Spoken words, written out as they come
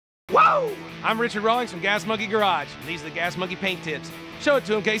Whoa! I'm Richard Rawlings from Gas Monkey Garage, and these are the Gas Monkey paint tips. Show it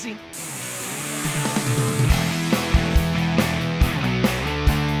to him, Casey.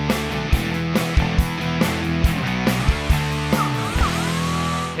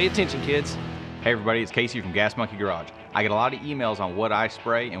 Pay attention, kids. Hey everybody, it's Casey from Gas Monkey Garage. I get a lot of emails on what I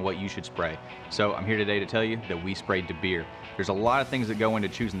spray and what you should spray. So I'm here today to tell you that we spray De Beer. There's a lot of things that go into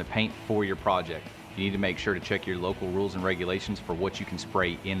choosing the paint for your project. You need to make sure to check your local rules and regulations for what you can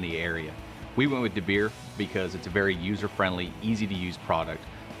spray in the area. We went with De Beer because it's a very user-friendly, easy-to-use product.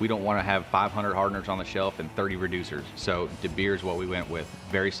 We don't want to have 500 hardeners on the shelf and 30 reducers. So De Beer is what we went with.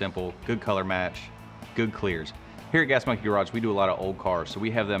 Very simple, good color match, good clears. Here at Gas Monkey Garage, we do a lot of old cars, so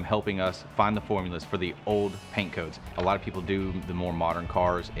we have them helping us find the formulas for the old paint codes. A lot of people do the more modern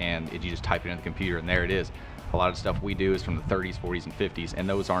cars, and you just type it in the computer, and there it is. A lot of stuff we do is from the 30s, 40s, and 50s, and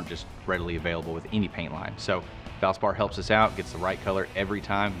those aren't just readily available with any paint line. So Valspar helps us out, gets the right color every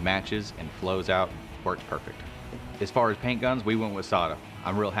time, matches, and flows out, works perfect. As far as paint guns, we went with Sada.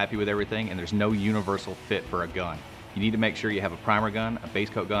 I'm real happy with everything, and there's no universal fit for a gun. You need to make sure you have a primer gun, a base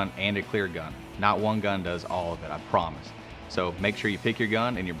coat gun, and a clear gun. Not one gun does all of it, I promise. So make sure you pick your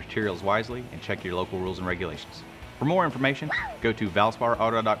gun and your materials wisely and check your local rules and regulations. For more information, go to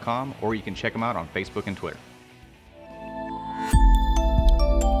valsparauto.com or you can check them out on Facebook and Twitter.